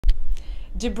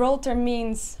Gibraltar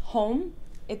means home,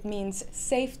 it means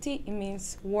safety, it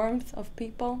means warmth of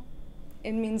people,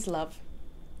 it means love.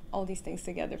 All these things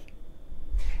together.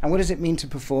 And what does it mean to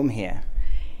perform here?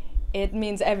 It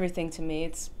means everything to me.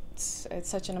 It's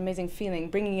such an amazing feeling,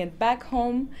 bringing it back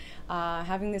home,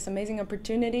 having this amazing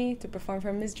opportunity to perform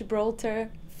for Miss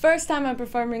Gibraltar. First time I'm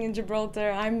performing in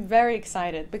Gibraltar, I'm very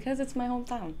excited because it's my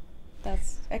hometown.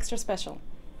 That's extra special.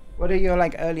 What are your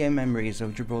earlier memories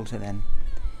of Gibraltar then?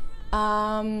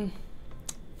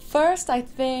 First, I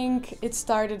think it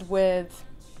started with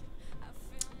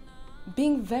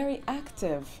being very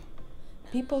active.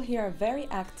 People here are very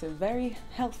active, very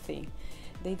healthy.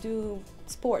 They do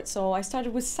sports. So I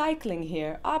started with cycling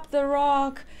here, up the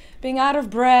rock, being out of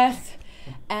breath,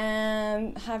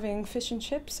 and having fish and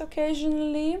chips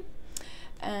occasionally,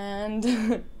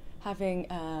 and having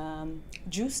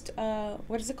juiced,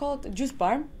 what is it called? Juice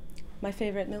bar, my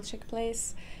favorite milkshake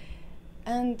place,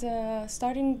 and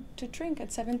starting to drink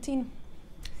at 17.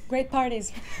 Great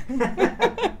parties.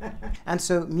 And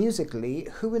so musically,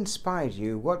 who inspired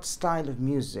you? What style of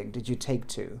music did you take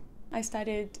to? I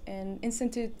studied in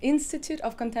Institute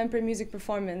of Contemporary Music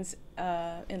Performance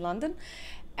in London,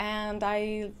 and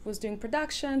I was doing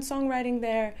production, songwriting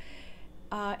there,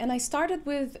 and I started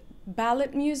with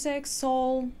ballad music,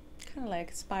 soul, kind of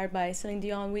inspired by Celine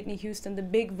Dion, Whitney Houston, the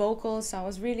big vocals. So I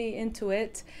was really into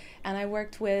it, and I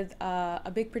worked with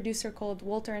a big producer called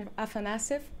Walter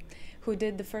Afanasieff, who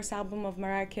did the first album of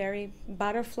Mariah Carey,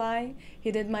 Butterfly.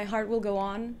 He did My Heart Will Go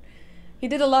On. He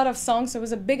did a lot of songs, so it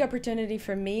was a big opportunity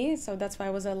for me. So that's why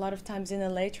I was a lot of times in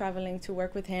LA traveling to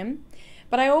work with him.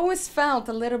 But I always felt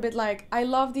a little bit like, I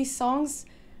love these songs,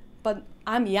 but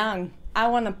I'm young. I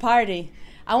want to party.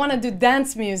 I want to do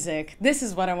dance music. This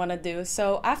is what I want to do.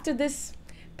 So after this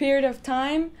period of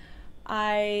time,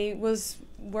 I was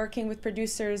working with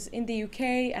producers in the UK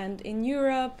and in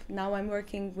Europe. Now I'm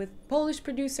working with Polish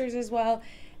producers as well.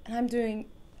 And I'm doing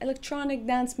electronic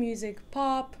dance music,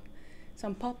 pop,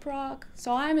 some pop rock.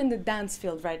 So I'm in the dance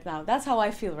field right now. That's how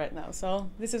I feel right now. So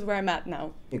this is where I'm at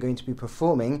now. You're going to be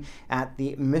performing at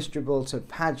the Miss Gibraltar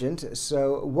pageant.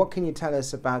 So what can you tell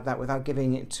us about that without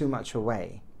giving it too much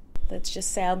away? Let's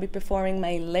just say I'll be performing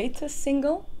my latest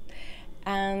single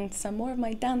and some more of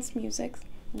my dance music.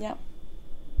 Yeah.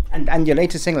 And your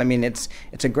latest single, I mean, it's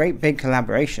a great big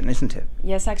collaboration, isn't it?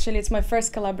 Yes, actually, it's my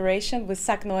first collaboration with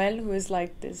Sak Noel, who is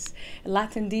this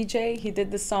Latin DJ. He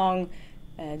did the song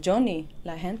Johnny,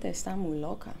 La Gente Está Muy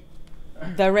Loca.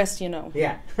 The rest, you know.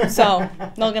 Yeah. So,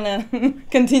 not gonna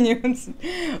continue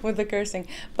with the cursing.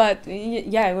 But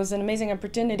yeah, it was an amazing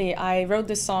opportunity. I wrote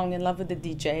this song in love with the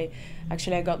DJ.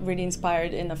 Actually, I got really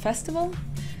inspired in a festival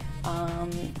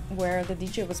where the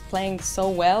DJ was playing so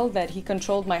well that he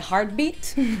controlled my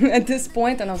heartbeat at this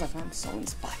point, and I was like, I'm so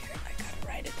inspired, I gotta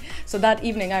write it. So that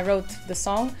evening I wrote the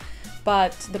song,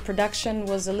 but the production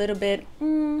was a little bit,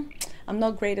 I'm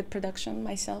not great at production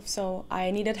myself, so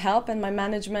I needed help, and my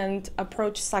management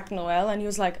approached Sak Noel, and he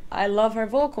was like, I love her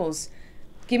vocals,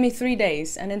 give me 3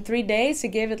 days. And in 3 days he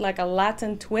gave it like a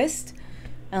Latin twist,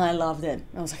 and I loved it.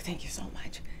 I was like, thank you so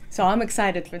much. So I'm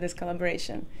excited for this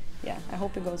collaboration. Yeah, I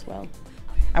hope it goes well.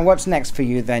 And what's next for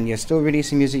you then? You're still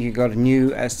releasing music, you've got a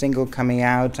new single coming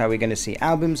out. Are we going to see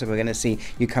albums? Are we going to see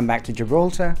you come back to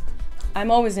Gibraltar?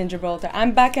 I'm always in Gibraltar.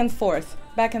 I'm back and forth.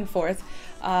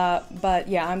 But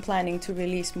yeah, I'm planning to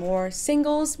release more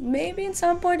singles, maybe at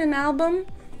some point an album.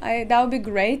 That would be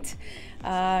great.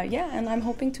 Yeah, and I'm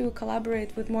hoping to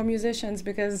collaborate with more musicians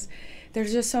because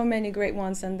there's just so many great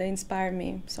ones and they inspire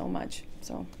me so much.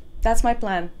 So that's my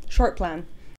plan, short plan.